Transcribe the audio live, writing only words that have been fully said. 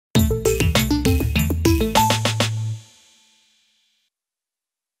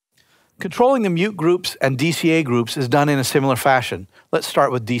Controlling the mute groups and DCA groups is done in a similar fashion. Let's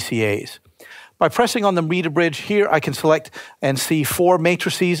start with DCAs. By pressing on the meter bridge here, I can select and see 4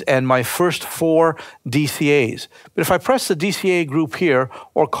 matrices and my first 4 DCAs. But if I press the DCA group here,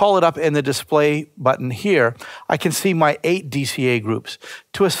 or call it up in the display button here, I can see my 8 DCA groups.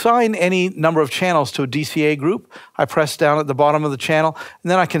 To assign any number of channels to a DCA group, I press down at the bottom of the channel, and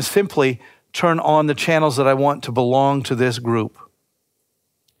then I can simply turn on the channels that I want to belong to this group.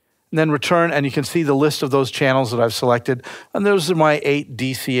 And then return, and you can see the list of those channels that I've selected, and those are my 8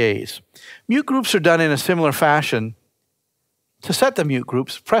 DCAs. Mute groups are done in a similar fashion. To set the mute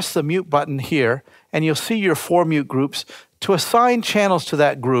groups, press the mute button here, and you'll see your 4 mute groups. To assign channels to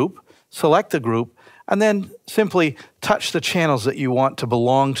that group, select the group, and then simply touch the channels that you want to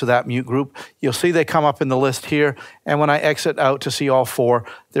belong to that mute group. You'll see they come up in the list here, and when I exit out to see all 4,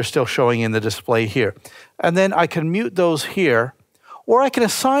 they're still showing in the display here. And then I can mute those here, or I can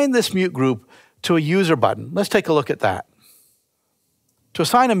assign this mute group to a user button. Let's take a look at that. To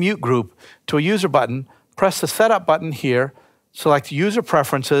assign a mute group to a user button, press the Setup button here, select User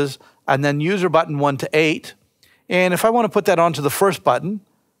Preferences, and then User Button 1 to 8. And if I want to put that onto the first button,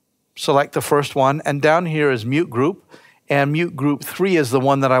 select the first one, and down here is Mute Group, and Mute Group 3 is the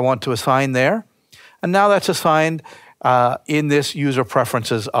one that I want to assign there. And now that's assigned in this User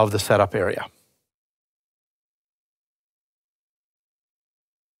Preferences of the Setup area.